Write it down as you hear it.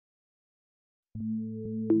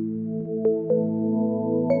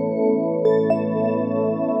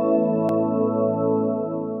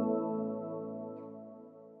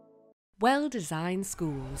Well-designed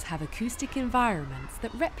schools have acoustic environments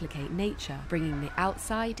that replicate nature, bringing the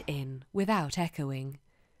outside in without echoing.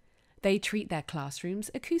 They treat their classrooms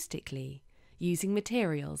acoustically, using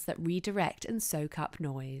materials that redirect and soak up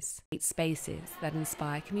noise. Create spaces that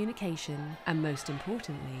inspire communication and, most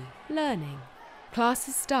importantly, learning.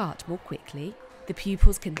 Classes start more quickly, the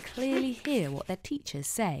pupils can clearly hear what their teachers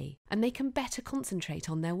say, and they can better concentrate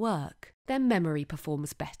on their work. Their memory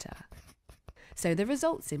performs better. So the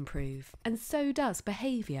results improve, and so does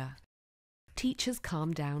behaviour. Teachers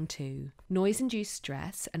calm down too. Noise-induced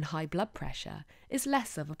stress and high blood pressure is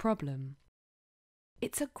less of a problem.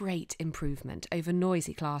 It's a great improvement over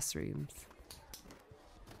noisy classrooms.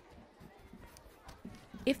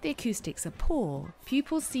 If the acoustics are poor,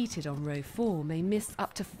 pupils seated on row 4 may miss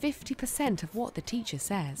up to 50% of what the teacher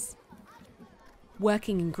says.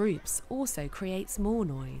 Working in groups also creates more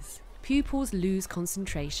noise. Pupils lose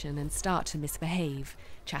concentration and start to misbehave,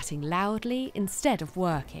 chatting loudly instead of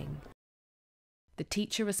working. The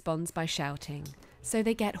teacher responds by shouting, so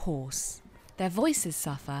they get hoarse. Their voices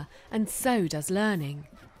suffer, and so does learning.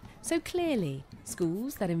 So clearly,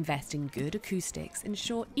 schools that invest in good acoustics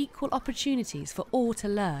ensure equal opportunities for all to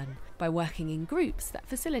learn by working in groups that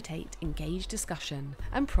facilitate engaged discussion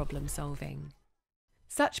and problem solving.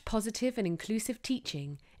 Such positive and inclusive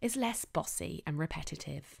teaching is less bossy and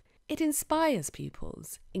repetitive. It inspires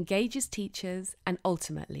pupils, engages teachers, and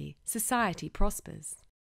ultimately, society prospers.